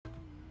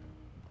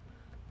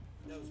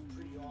That was a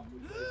pretty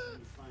awkward place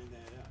when you find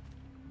that out.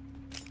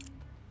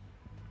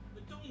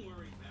 But don't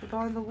worry about it.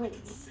 Behind the wall. I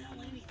can sell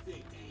anything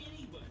to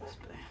anybody.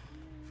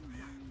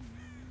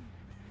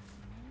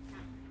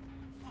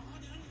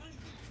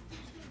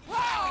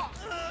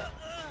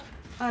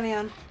 Honey,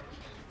 Ann.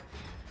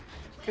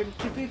 Couldn't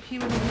keep you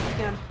when you meet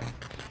again.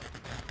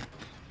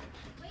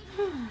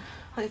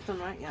 He's done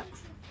right, yeah.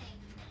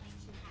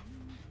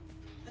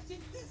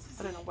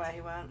 I don't know where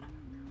he went.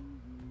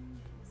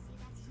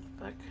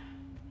 Look.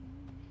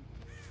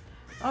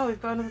 Oh,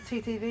 we've got another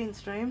TTV in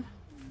stream.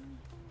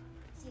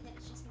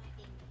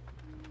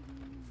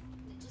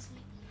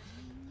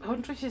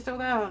 Huntress, you still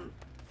there?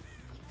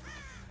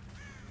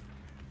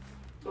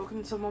 Or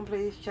can someone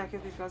please check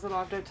if these guys are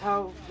alive? Don't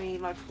tell me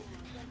like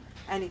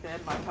anything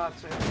like that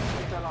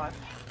if they're alive.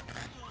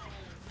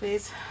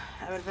 Please,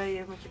 I would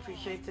very much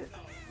appreciate it.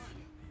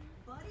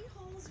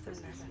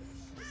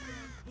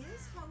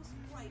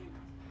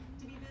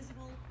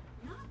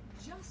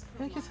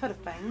 I just heard a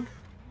bang.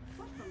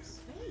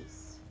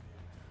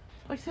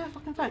 Oh, you see that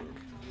fucking bang?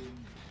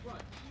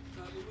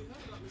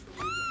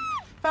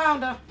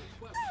 Found her!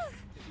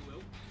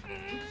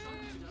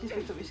 She's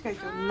picked up your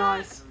schedule.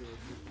 Nice.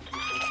 Can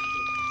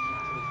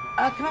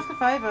I ask a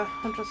favour,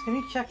 Huntress? Can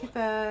you check if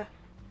they're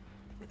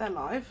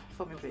live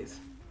for me, please?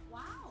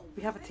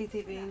 We have a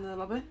TTV in the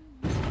lobby.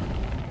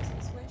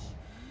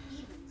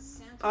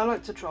 I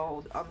like to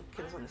troll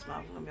killers on this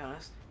map, I'm gonna be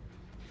honest.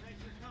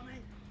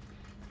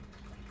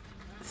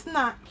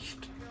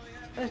 Snatched.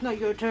 That's not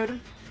your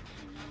turn.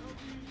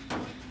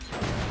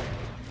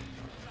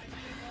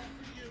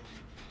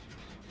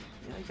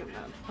 Yeah, you jumped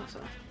down. That's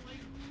all.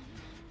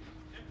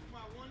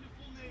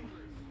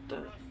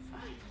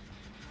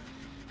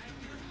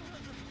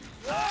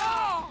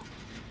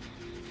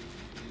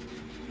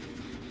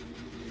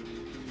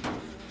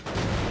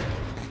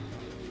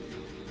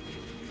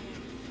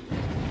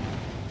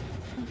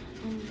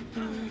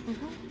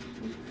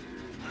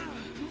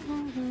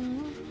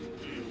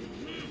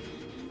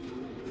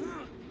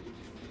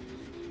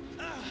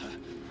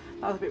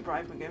 That was a bit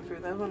brave when going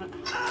through there, wasn't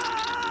it?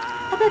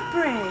 A bit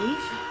brave.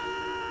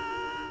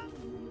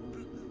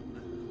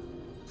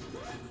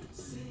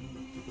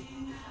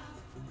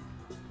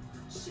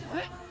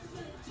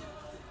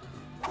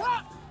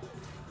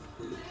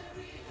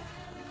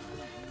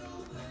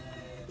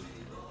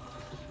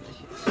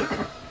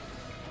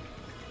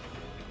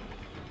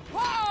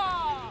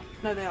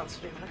 No, they aren't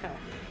streaming, okay.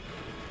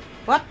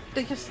 What?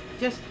 They just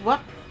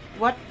what?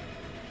 What?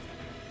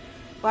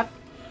 What?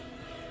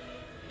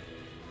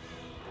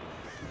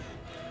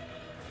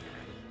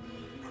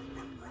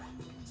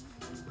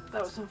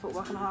 That was some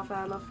footwork and a half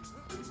there, love.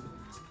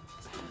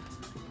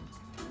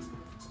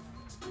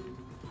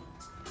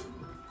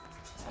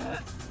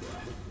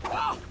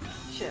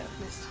 Shit,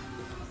 missed.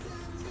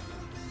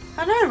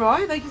 I know,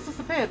 right? They just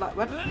disappeared like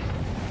what?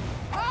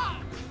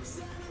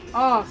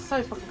 Oh,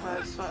 so fucking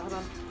close. Right, hold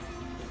on.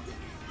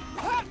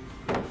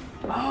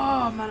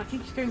 Oh man, I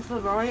keep just going to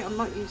the right. I'm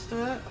not used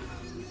to it.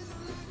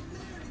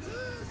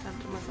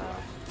 Tempted myself.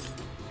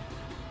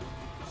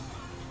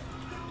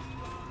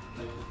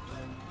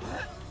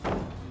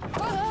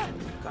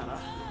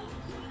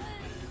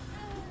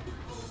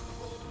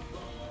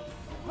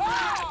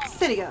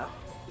 City girl.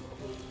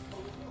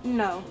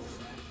 No.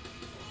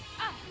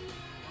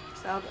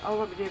 So I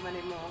won't be doing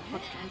any more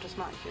Huntress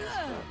matches.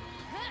 But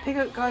pick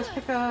up, guys.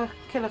 Pick a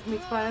killer for me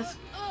to players.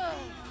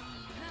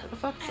 What the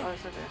fuck? Oh,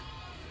 it's over here.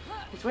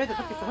 It's where the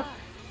fuck is the hook?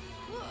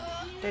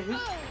 Dude.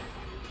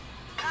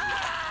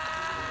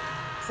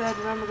 Said,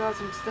 remember guys,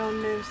 I'm still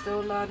new, still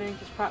learning,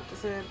 just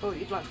practicing, but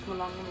you'd like to come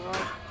along on the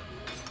ride.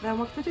 Then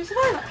what can we do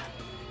today?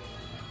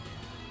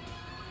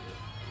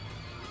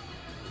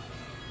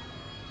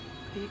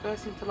 You guys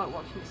seem to like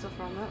watching me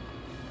suffer on that.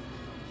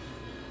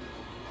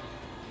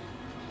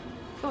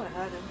 I thought I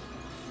heard him.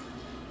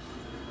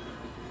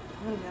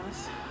 I'm gonna be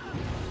honest.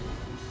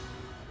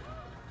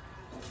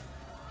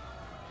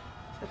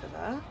 It's over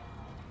there.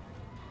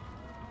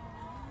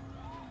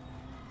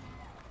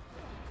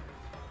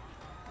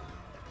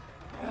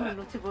 Oh,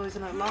 naughty boys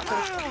in a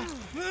locker.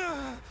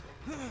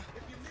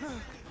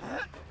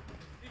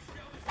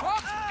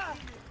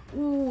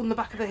 Ooh, in the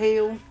back of the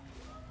heel.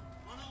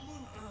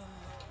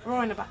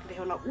 Right in the back of the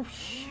heel, like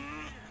whoosh.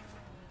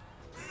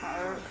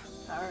 That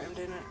hurt him,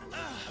 didn't it?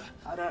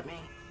 That hurt me.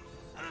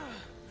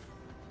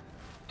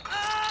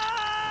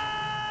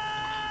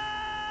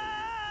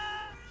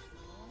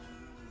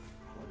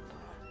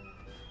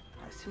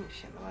 That's too much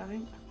shit in the way, I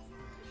think.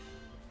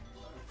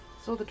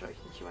 Saw the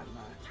direction she went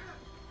though.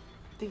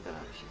 I think I know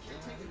what she's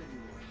doing.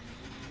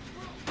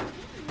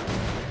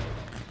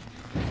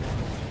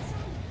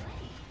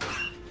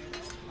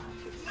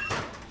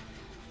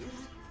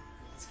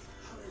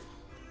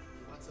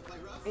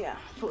 Yeah,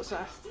 thought so.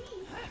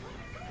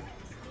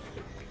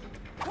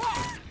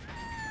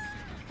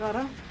 Got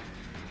her.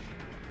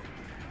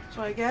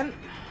 Try again.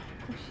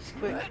 She's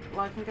quick,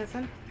 like I'm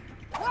guessing.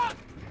 Oh,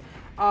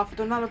 if I'd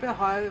done that a bit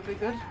higher, it would be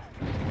good.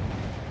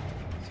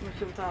 So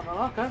much able to have a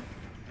locker.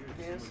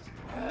 Yes.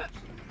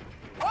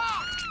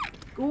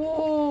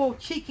 Oh,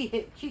 cheeky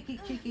hit, cheeky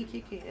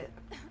hit.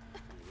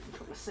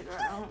 Put my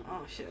cigarette out.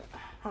 Oh shit.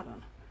 Hold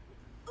on.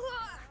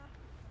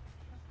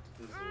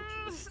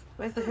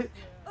 Where's the hook?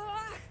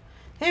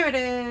 Here it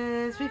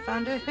is. We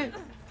found a hook.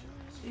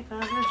 We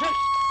found a hook.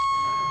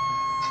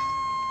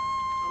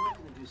 I'm not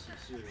gonna do some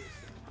serious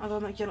stuff. I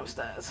don't make you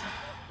upstairs.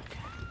 Okay.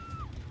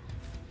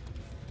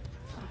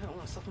 I don't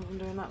want to stop him from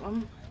doing that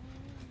one.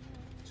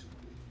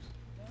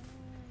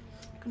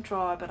 I can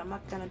try, but I'm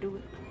not gonna do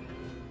it.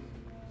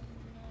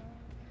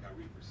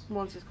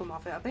 Once it's come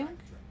off it, I think.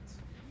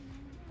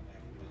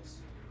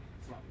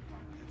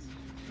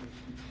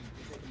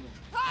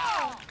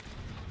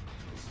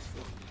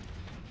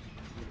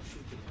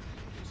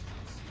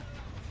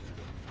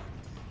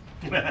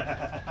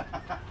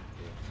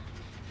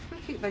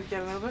 Keep that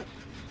going a little bit.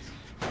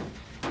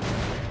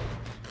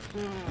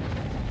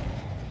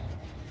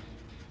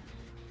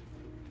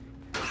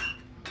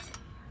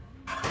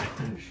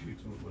 Shoot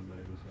all my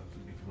neighbours have to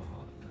be to my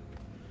heart.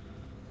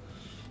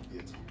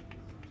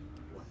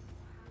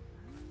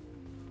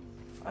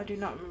 I do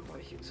not remember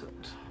what he took.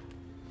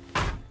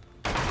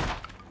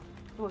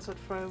 Thought I'd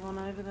throw one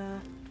over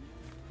there.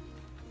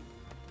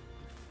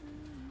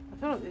 I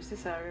feel like it was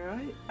this area,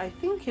 right? I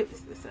think it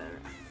was this area.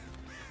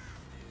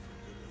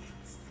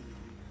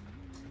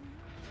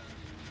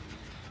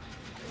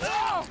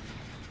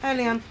 Hey,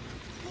 Leon.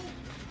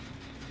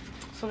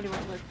 Somebody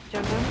went to the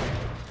jump in.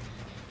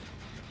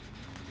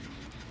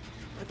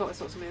 I thought I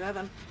saw somebody there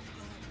then.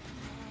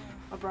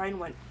 My brain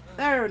went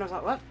there and I was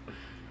like, what?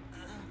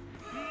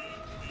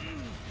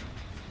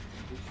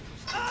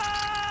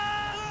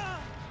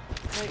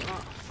 Wait,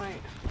 what?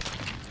 Wait.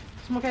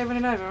 Someone okay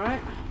running over,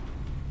 right?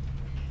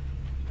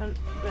 Don't.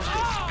 There she is.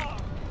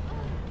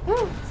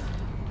 Woo!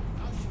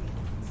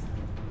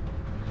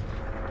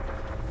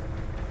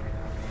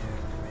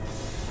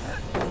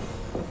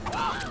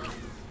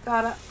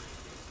 Got it.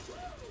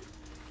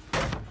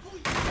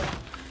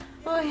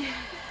 Boy.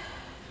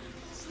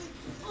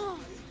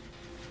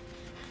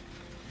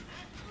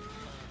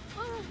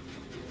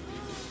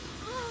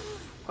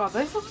 God,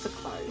 those looks are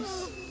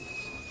close.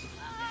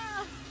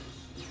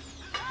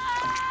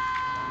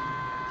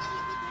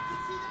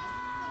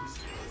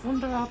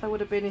 Wonder how that would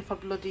have been if I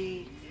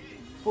bloody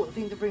bought the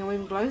thing to bring him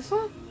in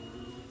closer.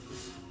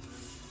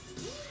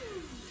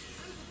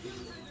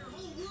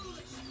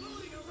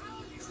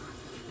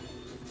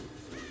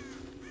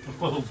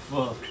 Oh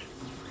fuck.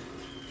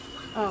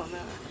 Oh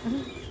no.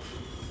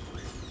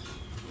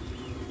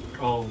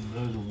 Oh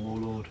no, the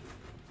warlord.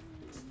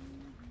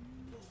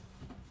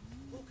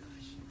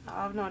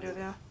 I have no idea what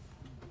they are.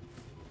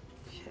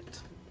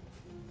 Shit.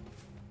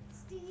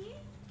 Steve?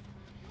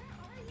 Where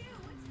are you?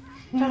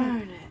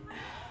 Darn it.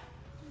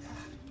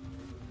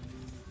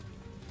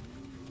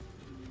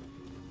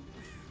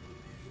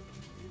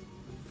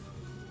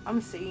 I'm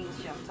seeing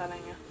shit, I'm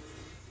telling you.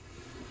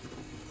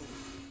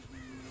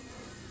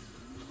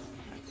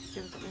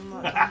 Give something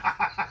more time.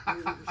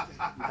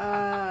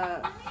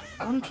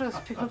 Huntress,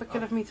 pick another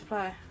killer for me to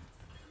play.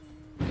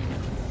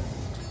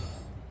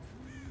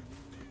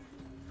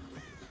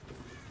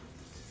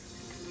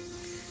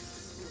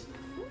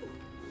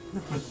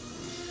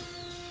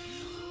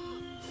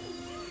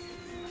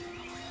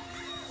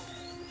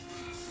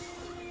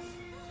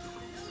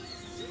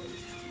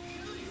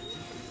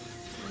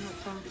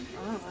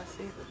 Oh, I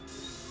see that.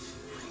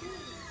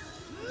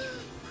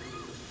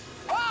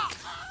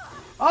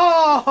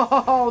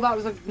 Oh, that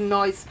was a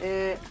nice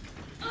hit.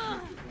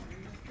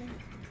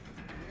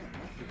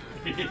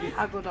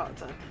 I got that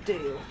to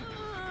deal.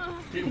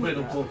 It went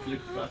up awfully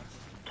fast.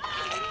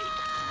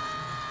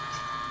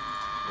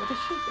 Where did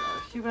she go?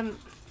 She went.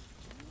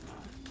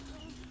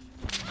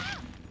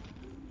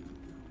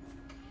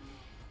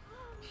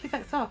 She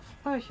backed off.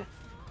 Where is she?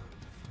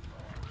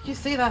 Did you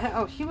see that hit?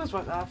 Oh, she was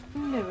right there. I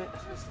knew it.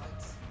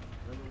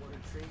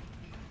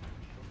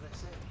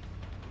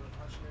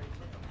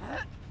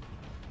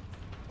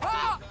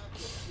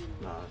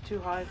 No, too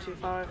high, too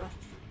far over.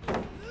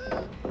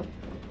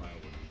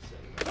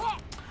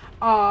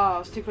 Oh, I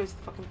was too close to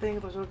the fucking thing. I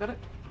thought I would have got it.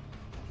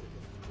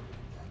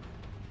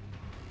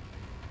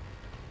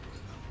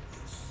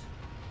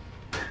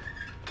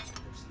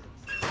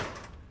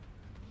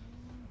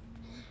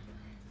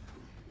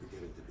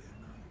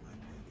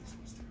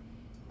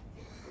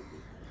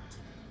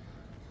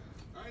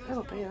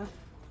 It'll be here.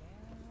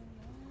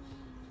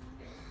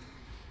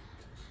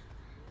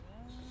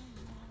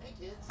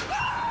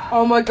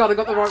 Oh my god, I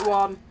got the right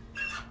one.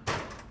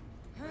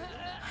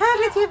 How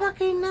did you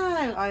fucking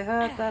know? I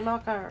heard the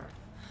locker.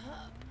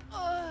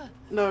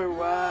 No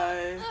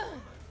way.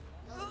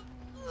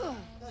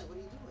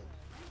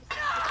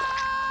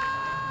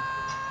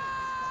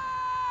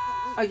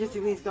 I just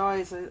think these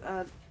guys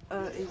are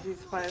easy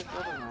to play as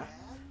well, I don't know.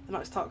 They're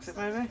not as toxic,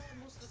 maybe.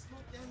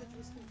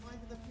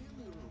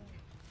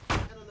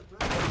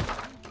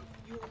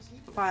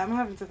 But I'm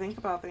having to think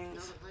about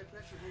things.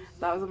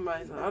 That was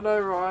amazing. I know,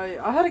 right?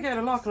 I had to get in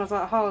a lock and I was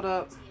like, hold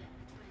up.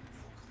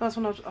 First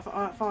one I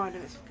find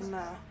and it's fucking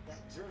there.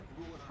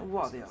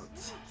 What are the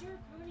odds? The jerk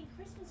ruining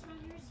Christmas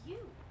around here is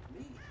you.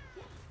 Me?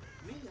 Yeah.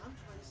 Me? I'm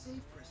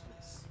save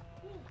Christmas.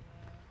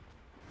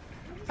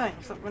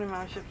 Thanks, stop running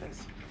around shit,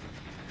 please.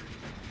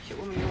 Shit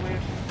woman, you're weird. I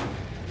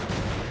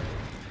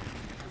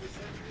was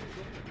 7 years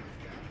old when my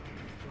dad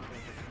brought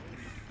over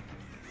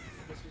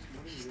Christmas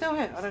morning. She's still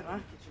here, I don't know.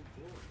 Kitchen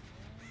floor.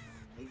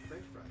 Ate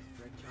French fries,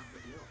 drank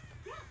chocolate milk.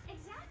 Yeah,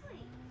 exactly.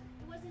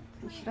 It wasn't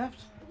And she planned. left.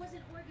 It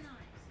wasn't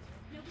organized.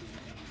 Nobody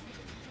had anything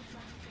to do with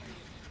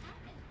blackberries. It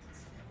happened.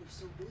 We're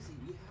so busy.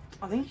 We have to.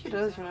 I think she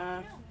does, you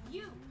know. No,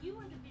 you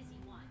were the busy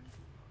one.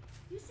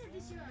 You said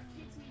this year our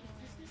kids need a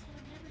Christmas, but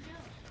we'd never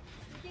know.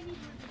 But they need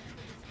more than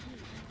ever this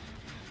week.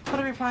 Could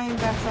I be playing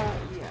better?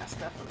 Yes,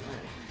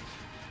 definitely.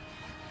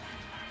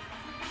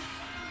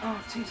 Oh,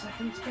 2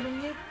 seconds,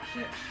 getting you.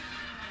 Shit.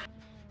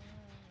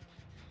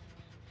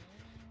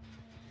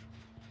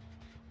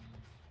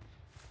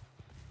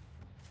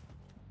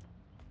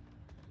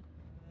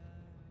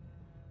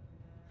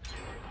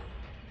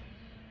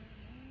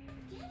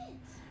 Get it?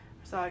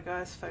 Sorry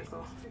guys,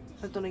 focal.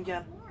 I've done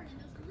again. Corn and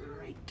those little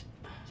Great.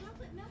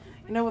 chocolate milk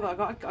and You know what I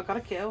got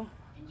a kill.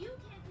 and you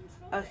can't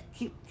control I it.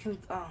 keep oh, You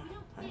don't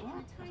wait, fit what?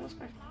 in I the was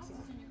tiny expecting boxes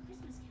something. on your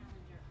Christmas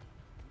calendar.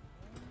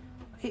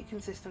 I keep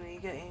consistently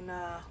getting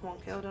 1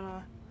 kill, don't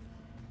I?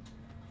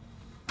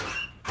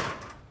 What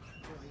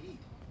do I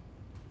eat?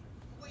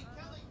 Wait,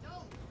 Kelly,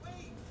 don't!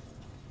 Wait!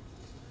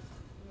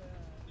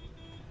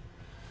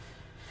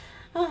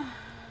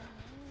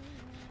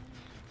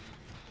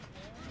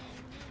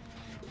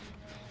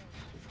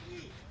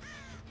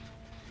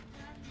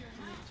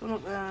 So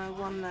not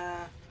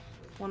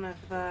one of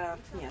the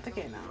they're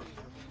getting out.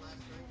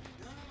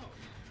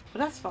 But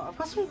that's fine. I've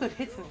got some good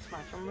hits in this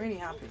match. I'm really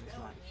happy with this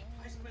match.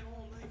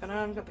 Like, I know I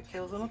haven't got the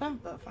kills on them,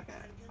 but fuck it.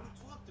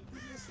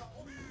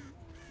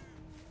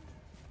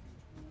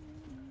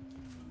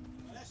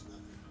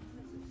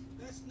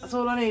 That's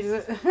all I need, is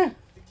it?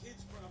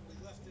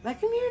 They're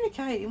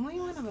communicating. What are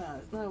you on about?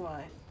 There's no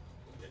way.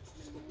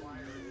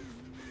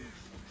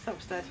 It's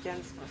upstairs again.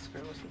 It's gonna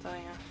screw us, I'm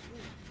telling you.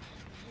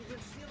 You've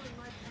been stealing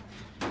my pen.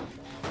 I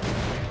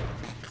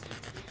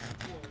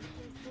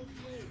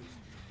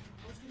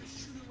was gonna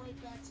shoot it right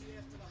back to you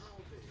after the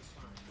holidays.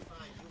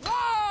 Fine.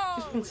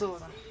 Just console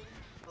them.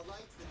 The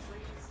lights, the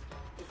trees,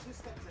 they're 2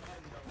 steps ahead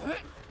of you.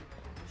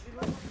 You know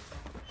what?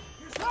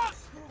 Here's how to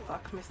school.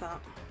 Fuck, missed that. And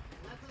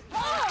that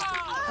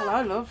doesn't Hello,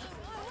 love.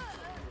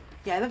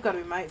 Yeah, they've got to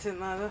be mates, isn't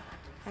they? They're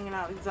hanging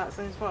out at the exact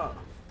same spot.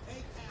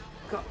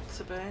 Got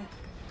to be.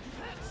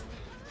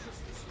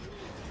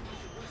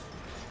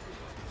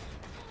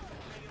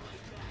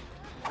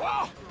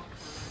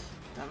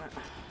 Damn it.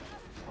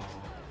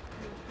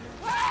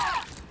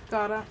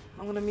 Got her.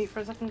 I'm gonna mute for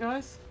a second,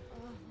 guys.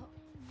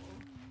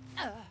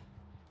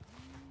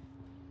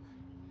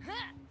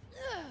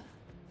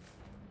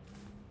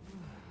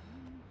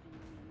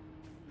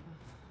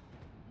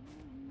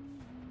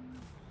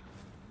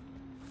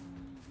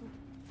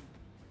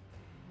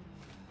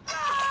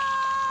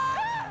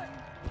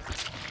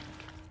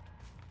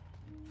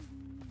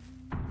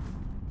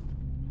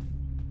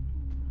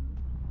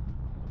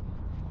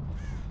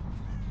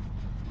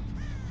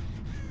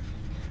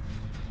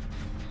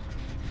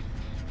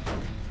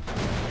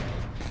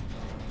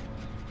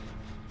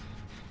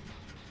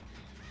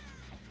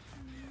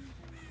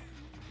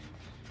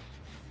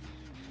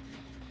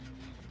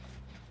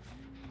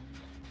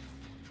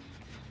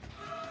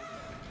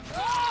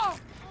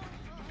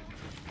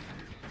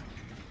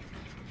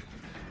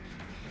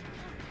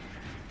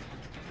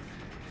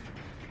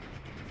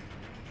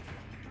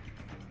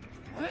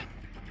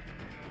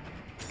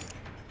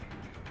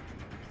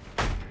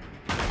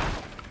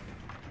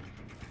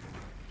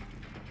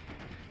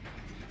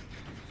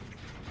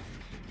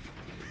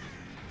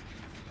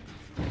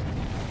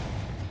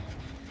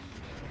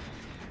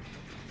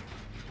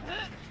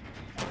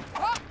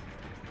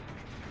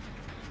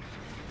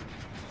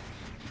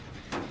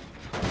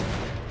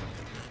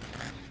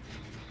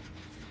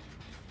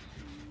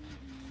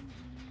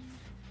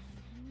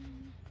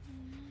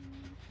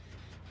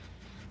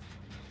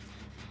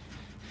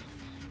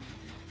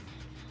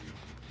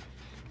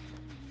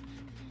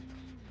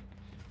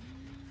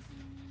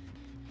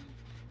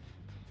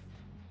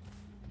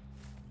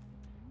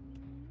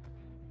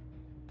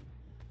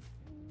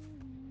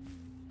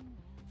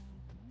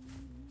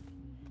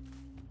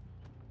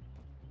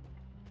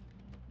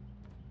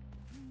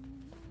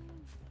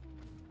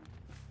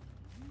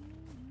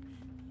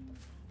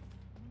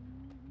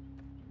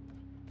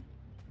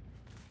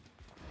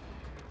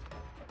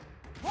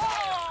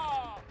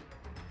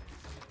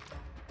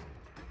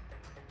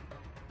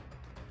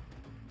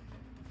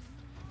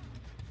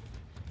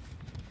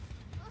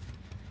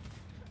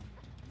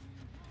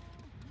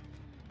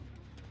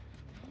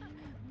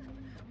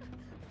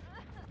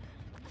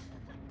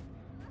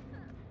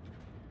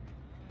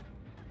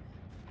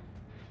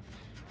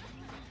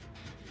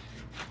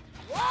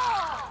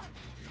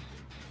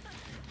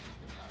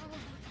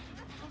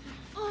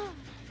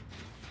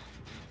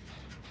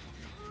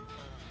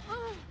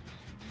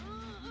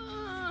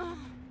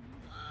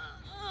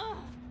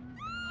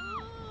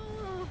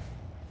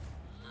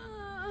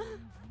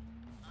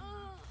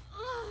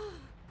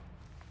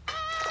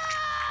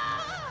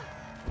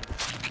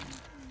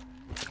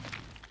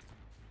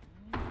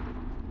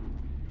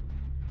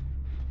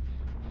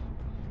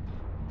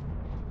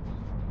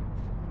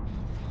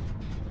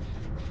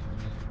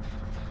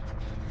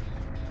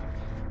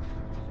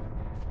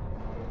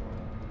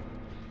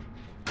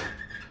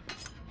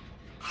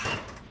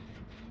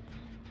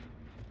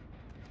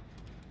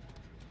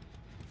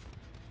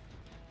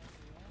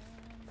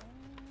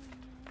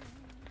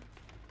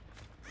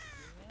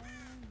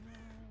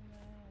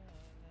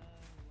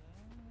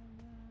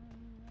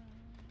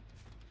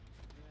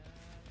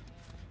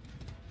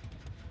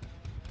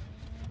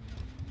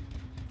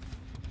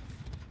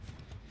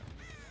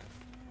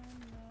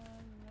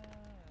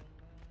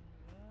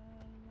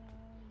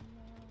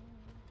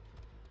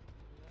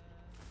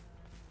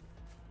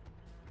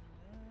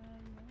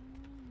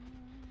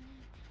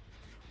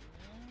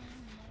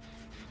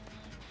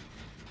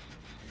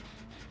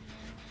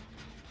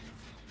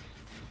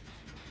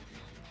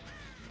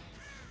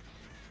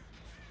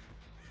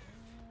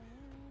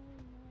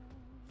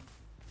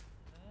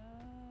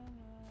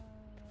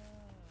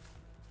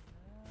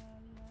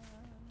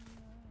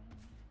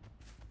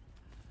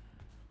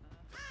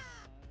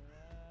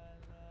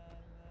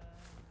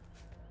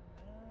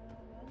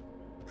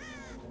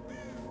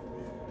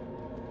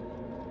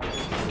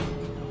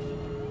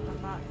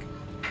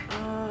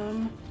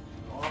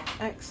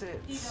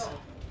 Exits.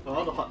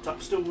 Oh, the hot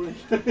tap's still running.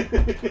 Can't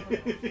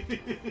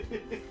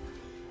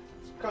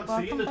see in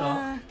Welcome the dark.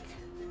 back.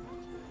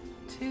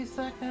 2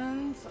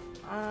 seconds.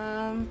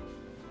 I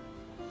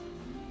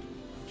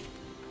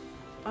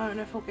don't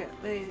know if we'll get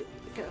a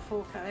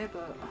 4K,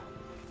 but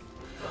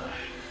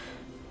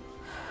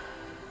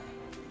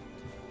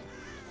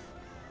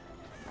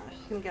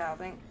she's gonna get out, I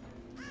think.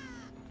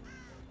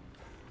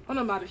 I'm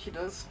not mad if she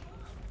does.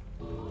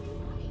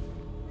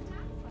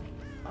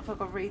 I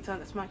thought I'd return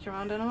to smack you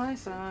around anyway,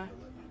 so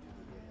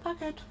not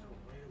good.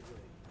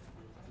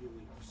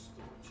 Feeling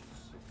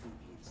starches,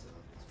 fruity and stuff.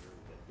 It's very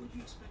good. What do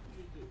you expect me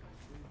to do?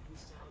 Bring a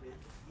piece out in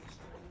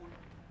yesterday?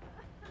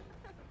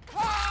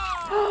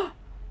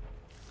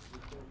 We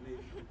thought maybe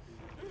it would be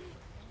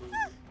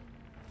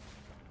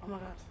Oh my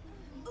god.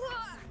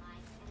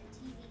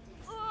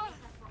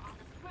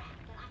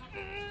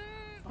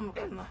 Oh my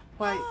god, no.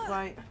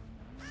 Wait.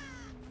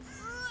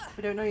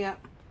 We don't know yet.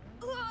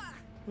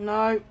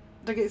 No,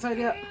 don't get excited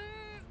yet.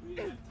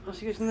 Oh,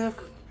 she goes in there.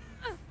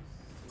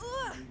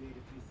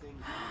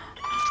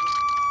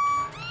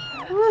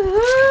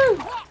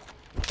 Woohoo!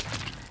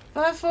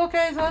 First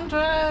 4K's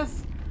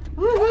Huntress!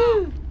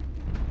 Woohoo!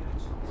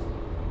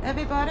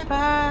 Everybody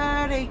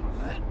party!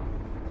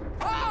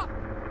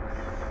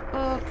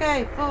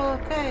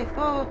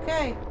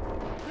 4K!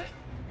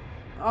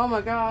 Oh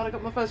my god, I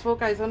got my first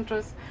 4K's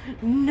Huntress.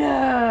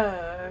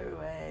 No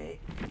way.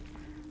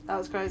 That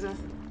was crazy.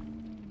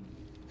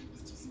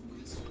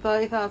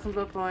 30,000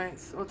 blood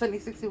points. Well, technically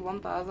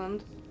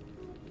 61,000.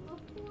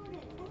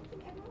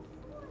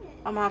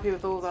 I'm happy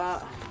with all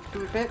that. Do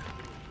we pip?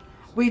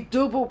 We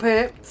double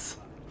pipped!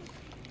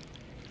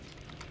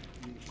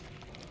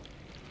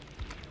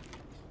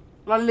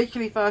 Like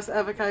literally first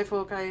ever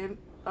K4K.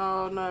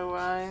 Oh, no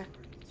way.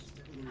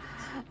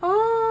 Oh